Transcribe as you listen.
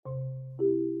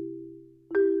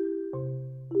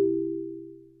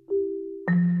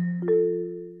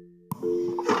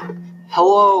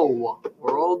Hello,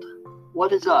 world.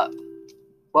 What is up?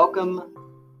 Welcome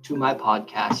to my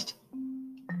podcast.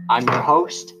 I'm your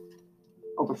host,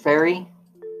 Elder Fairy,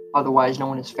 otherwise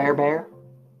known as Fairbear.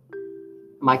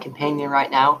 My companion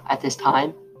right now at this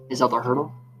time is Elder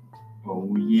Hurdle.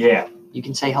 Oh, yeah. You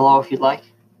can say hello if you'd like.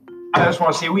 I just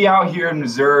want to say we out here in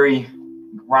Missouri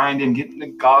grinding, getting the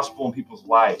gospel in people's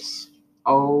lives.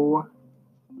 Oh,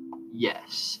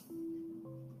 yes.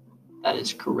 That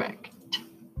is correct.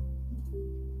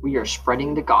 We are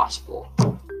spreading the gospel.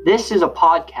 This is a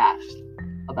podcast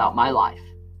about my life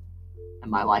and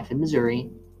my life in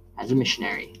Missouri as a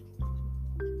missionary.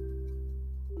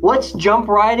 Let's jump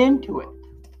right into it.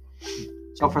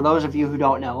 So for those of you who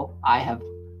don't know, I have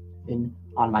been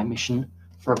on my mission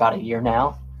for about a year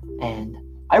now, and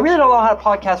I really don't know how the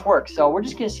podcast works, so we're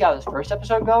just going to see how this first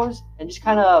episode goes and just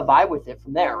kind of vibe with it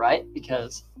from there, right?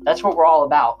 Because that's what we're all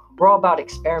about. We're all about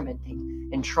experimenting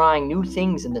and trying new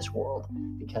things in this world,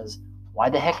 because why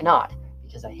the heck not?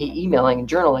 Because I hate emailing and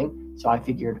journaling, so I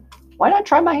figured, why not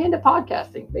try my hand at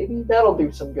podcasting? Maybe that'll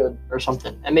do some good or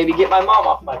something, and maybe get my mom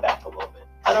off my back a little bit.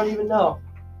 I don't even know.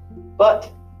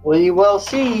 But we will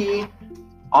see.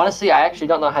 Honestly, I actually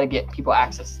don't know how to get people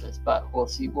access to this, but we'll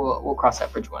see. We'll cross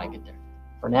that bridge when I get there.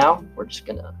 For now, we're just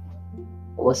going to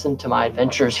listen to my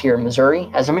adventures here in Missouri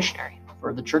as a missionary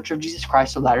for the Church of Jesus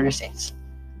Christ of Latter-day Saints.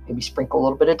 Maybe sprinkle a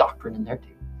little bit of doctrine in there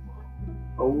too.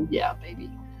 Oh yeah, baby.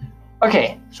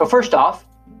 Okay, so first off,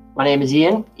 my name is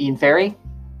Ian Fairy,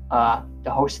 the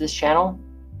host of this channel,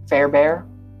 Fairbear.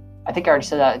 I think I already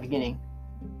said that at the beginning,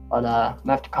 but I'm going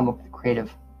to have to come up with a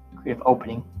creative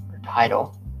opening or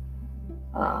title.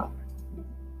 Or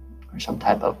some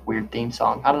type of weird theme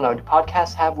song. I don't know. Do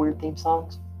podcasts have weird theme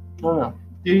songs? I don't know.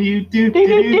 Do.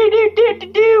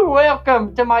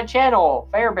 Welcome to my channel,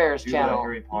 Fairbear's channel. That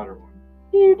Harry Potter one.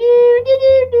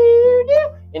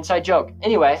 Inside joke.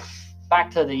 Anyway,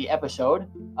 back to the episode.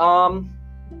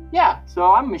 Yeah.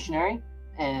 So I'm a missionary,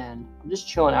 and I'm just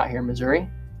chilling out here in Missouri,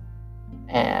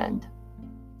 and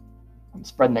I'm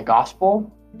spreading the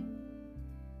gospel.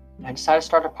 And I decided to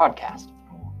start a podcast,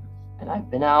 and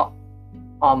I've been out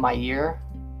on my year.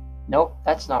 Nope,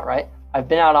 that's not right. I've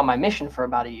been out on my mission for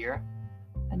about a year,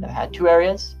 and I've had two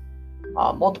areas,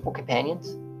 multiple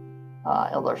companions,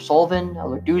 Elder Sullivan,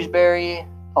 Elder Dewsbury,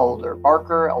 Elder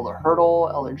Barker, Elder Hurdle,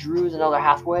 Elder Drews, and Elder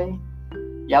Hathaway.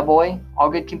 Yeah, boy, all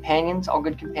good companions.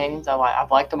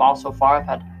 I've liked them all so far. I've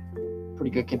had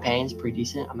pretty good companions, pretty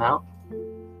decent amount.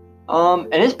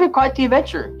 And it's been quite the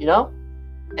adventure, you know?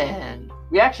 And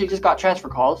we actually just got transfer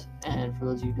calls, and for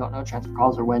those of you who don't know, transfer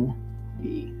calls are when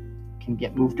we can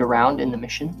get moved around in the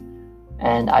mission.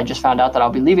 And I just found out that I'll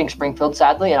be leaving Springfield,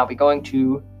 sadly, and I'll be going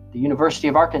to the University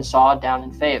of Arkansas down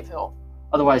in Fayetteville,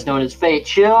 otherwise known as Fayette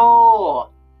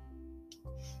Chill.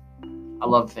 I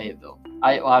love Fayetteville.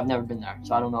 I've never been there,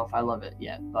 so I don't know if I love it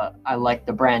yet, but I like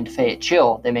the brand Fayette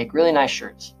Chill. They make really nice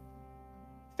shirts.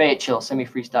 Fayette Chill, send me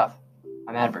free stuff.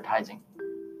 I'm advertising.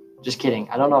 Just kidding.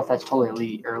 I don't know if that's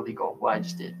totally illegal, what I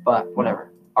just did, but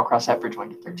whatever. I'll cross that bridge when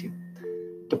I get there too.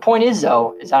 The point is,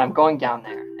 though, is that I'm going down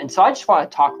there. And so I just want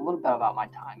to talk a little bit about my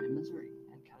time in Missouri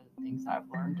and kind of the things that I've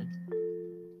learned and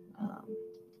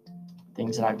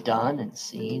things that I've done and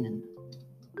seen and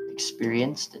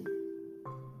experienced, and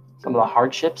some of the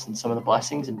hardships and some of the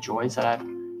blessings and joys that I've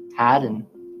had. And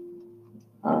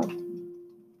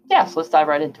so let's dive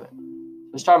right into it.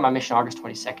 So I started my mission August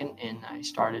 22nd, and I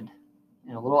started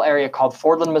in a little area called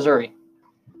Fordland, Missouri.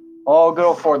 Oh, good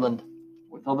old Fordland,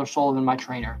 with Elder Sullivan, my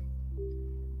trainer.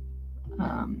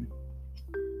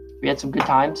 We had some good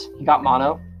times. He got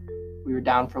mono. We were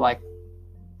down for like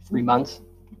 3 months.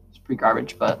 It's pretty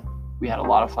garbage, but we had a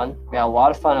lot of fun.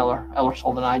 Elder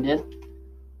Sullivan and I did.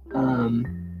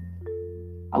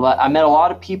 I met a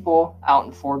lot of people out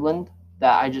in Fordland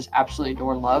that I just absolutely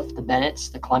adore and love. The Bennetts,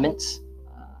 the Clements,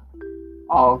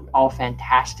 all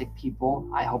fantastic people.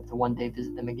 I hope to one day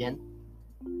visit them again.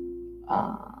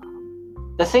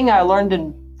 The thing I learned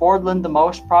in Fordland the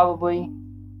most probably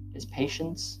is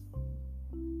patience.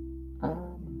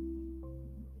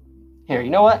 Here, you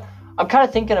know what? I'm kind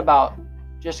of thinking about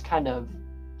just kind of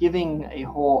giving a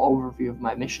whole overview of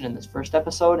my mission in this first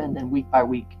episode, and then week by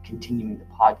week continuing the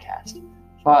podcast.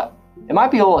 But it might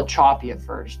be a little choppy at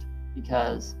first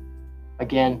because,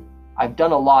 again, I've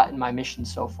done a lot in my mission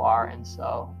so far, and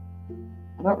so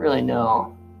I don't really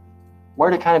know where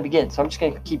to kind of begin. So I'm just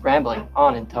going to keep rambling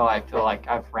on until I feel like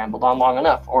I've rambled on long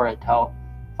enough, or until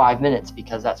 5 minutes,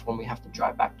 because that's when we have to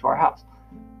drive back to our house.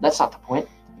 That's not the point.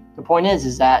 The point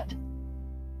is that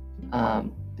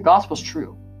the gospel's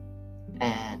true,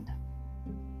 and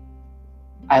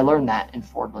I learned that in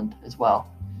Fordland as well.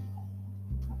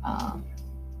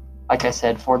 like I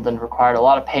said, Fordland required a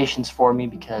lot of patience for me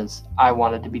because I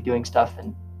wanted to be doing stuff,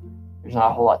 and there's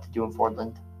not a whole lot to do in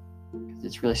Fordland because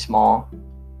it's really small,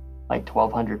 like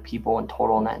 1,200 people in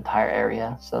total in that entire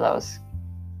area. So that was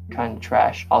kind of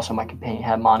trash. Also, my companion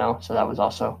had mono, so that was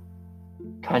also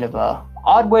kind of a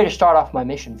odd way to start off my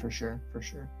mission for sure.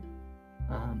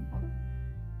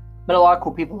 But a lot of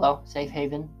cool people though. Safe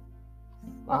haven,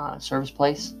 service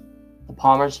place. The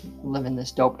Palmers live in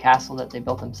this dope castle that they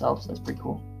built themselves. That's pretty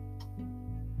cool.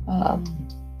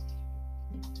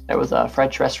 There was a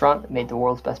French restaurant that made the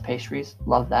world's best pastries.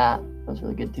 Love that. That was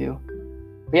really good too.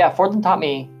 But yeah, Fordland taught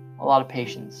me a lot of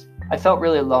patience. I felt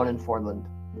really alone in Fordland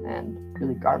and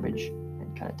really garbage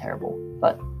and kind of terrible.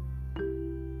 But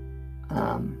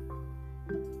I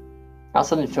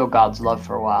also didn't feel God's love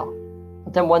for a while.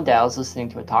 But then one day I was listening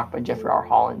to a talk by Jeffrey R.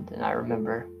 Holland, and I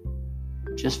remember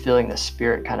just feeling the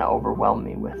Spirit kind of overwhelm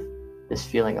me with this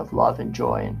feeling of love and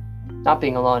joy and not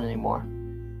being alone anymore.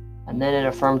 And then it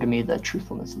affirmed to me the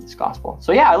truthfulness of this gospel.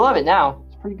 So yeah, I love it now.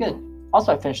 It's pretty good.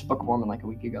 Also, I finished the Book of Mormon like a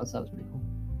week ago, so that was pretty cool.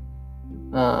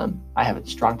 I have a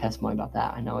strong testimony about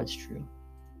that. I know it's true.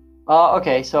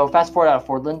 Okay, so fast forward out of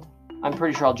Fordland. I'm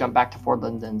pretty sure I'll jump back to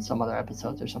Fordland in some other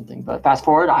episodes or something. But fast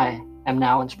forward, I am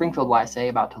now in Springfield YSA,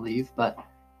 about to leave. But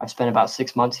I've spent about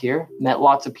 6 months here. Met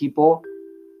lots of people.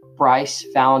 Bryce,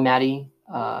 Fallon, Maddie,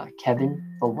 Kevin,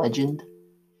 the legend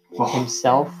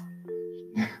himself.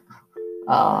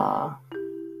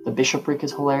 The bishopric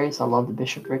is hilarious. I love the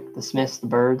bishopric. The Smiths, the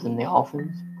Birds, and the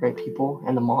Alphans. Great people.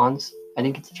 And the Mons. I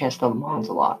didn't get the chance to know the Mons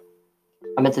a lot.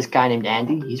 I met this guy named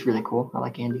Andy. He's really cool. I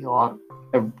like Andy a lot.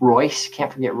 Royce.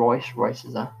 Can't forget Royce. Royce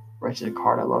is a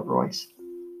card. I love Royce.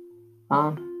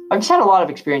 I've just had a lot of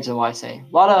experience in YSA.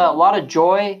 A lot of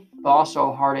joy, but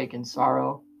also heartache and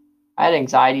sorrow. I had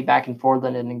anxiety back in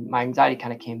Fordland, and my anxiety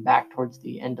kind of came back towards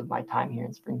the end of my time here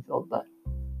in Springfield. But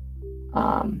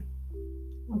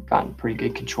I've gotten pretty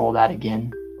good control of that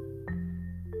again.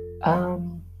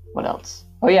 What else?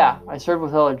 Oh yeah, I served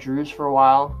with Elder Drews for a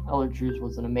while. Elder Drews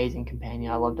was an amazing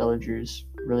companion. I loved Elder Drews.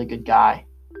 Really good guy.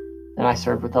 Then I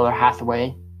served with Elder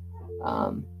Hathaway.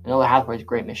 And Elder Hathaway is a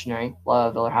great missionary.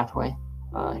 Love Elder Hathaway.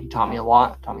 He taught me a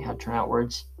lot. Taught me how to turn out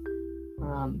words.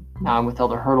 Now I'm with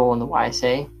Elder Hurdle in the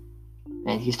YSA.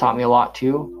 And he's taught me a lot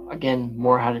too. Again,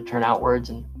 more how to turn out words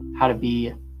and how to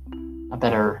be a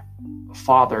better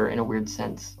father in a weird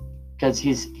sense. Because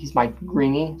he's my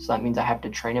greenie, so that means I have to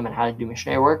train him on how to do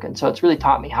missionary work. And so it's really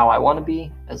taught me how I want to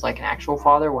be as like an actual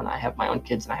father when I have my own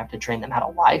kids and I have to train them how to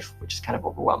life, which is kind of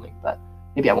overwhelming. But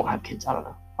maybe I won't have kids. I don't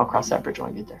know. I'll cross that bridge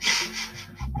when I get there.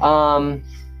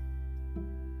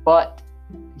 But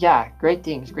yeah, great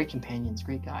things, great companions,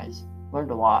 great guys. Learned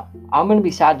a lot. I'm going to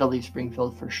be sad to leave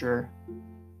Springfield for sure.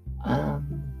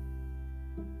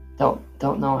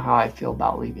 Don't know how I feel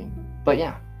about leaving. But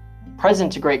yeah.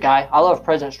 President's a great guy. I love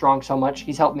President Strong so much.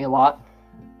 He's helped me a lot.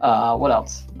 What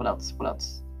else?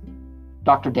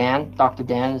 Dr. Dan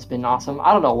has been awesome.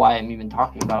 I don't know why I'm even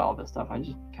talking about all this stuff. I'm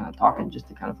just kind of talking just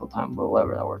to kind of fill time, but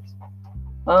whatever, that works.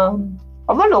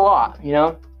 I've learned a lot, you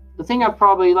know. The thing I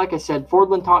probably, like I said,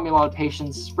 Fordland taught me a lot of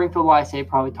patience. Springfield YSA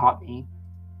probably taught me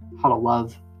how to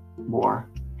love more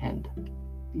and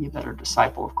be a better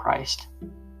disciple of Christ.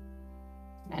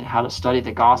 And how to study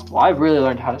the gospel. I've really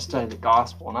learned how to study the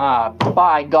gospel. And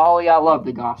by golly, I love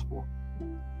the gospel.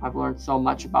 I've learned so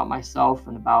much about myself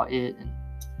and about it and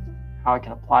how I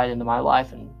can apply it into my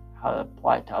life and how to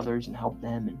apply it to others and help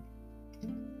them. And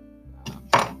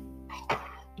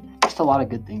just a lot of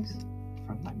good things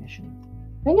from my mission.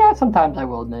 And yeah, sometimes I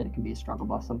will admit it can be a struggle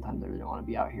bus. Sometimes I really don't want to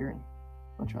be out here and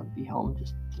I'd rather be home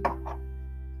just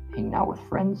hanging out with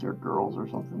friends or girls or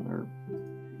something, or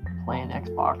playing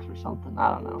Xbox or something.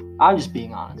 I don't know. I'm just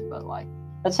being honest, but like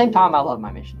at the same time, I love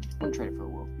my mission. I wouldn't trade it for the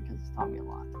world because it's taught me a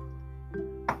lot.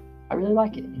 I really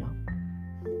like it, you know.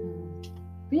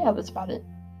 But yeah, that's about it.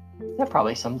 That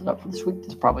probably sums it up for this week. This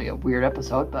is probably a weird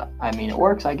episode, but I mean, it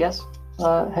works, I guess.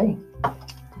 Hey.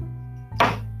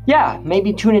 Yeah,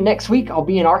 maybe tune in next week. I'll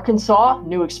be in Arkansas.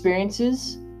 New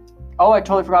experiences. Oh, I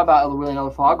totally forgot about Elder Willie and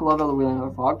Elder Fogg. Love Elder Willie and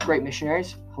Elder Fogg. Great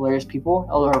missionaries. Hilarious people.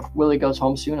 Elder Willie goes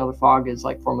home soon. Elder Fogg is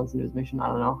like 4 months into his mission. I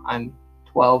don't know. I'm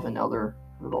 12 and Elder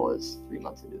Hurdle is 3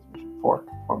 months into his mission. Four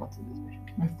months into his mission.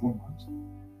 Why 4 months?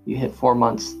 You hit 4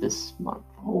 months this month.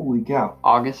 Holy cow.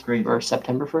 August Crazy. Or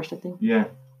September 1st, I think. Yeah.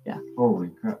 Yeah. Holy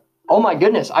crap. Oh my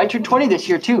goodness. I turned 20 this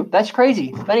year too. That's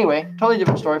crazy. But anyway, totally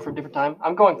different story for a different time.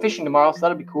 I'm going fishing tomorrow, so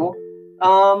that'll be cool.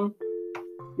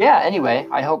 Yeah, anyway,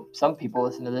 I hope some people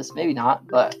listen to this. Maybe not,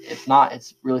 but if not,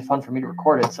 it's really fun for me to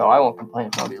record it, so I won't complain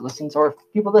if nobody listens or if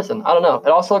people listen. I don't know. It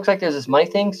also looks like there's this money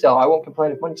thing, so I won't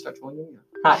complain if money starts rolling in.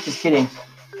 Just kidding.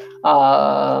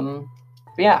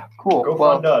 But yeah, cool. Go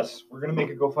fund us. We're gonna make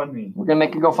a GoFundMe. We're gonna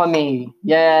make a GoFundMe.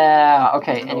 Yeah.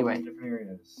 Okay. Anyway. Different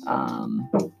areas.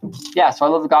 Yeah. So I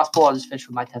love the gospel. I'll just finish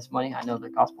with my testimony. I know the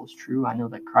gospel is true. I know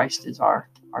that Christ is our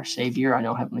Savior. I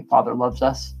know Heavenly Father loves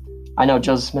us. I know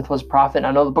Joseph Smith was a prophet. And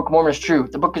I know the Book of Mormon is true.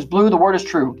 The book is blue. The word is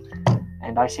true.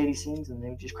 And I say these things in the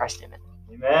name of Jesus Christ. Amen.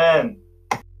 Amen.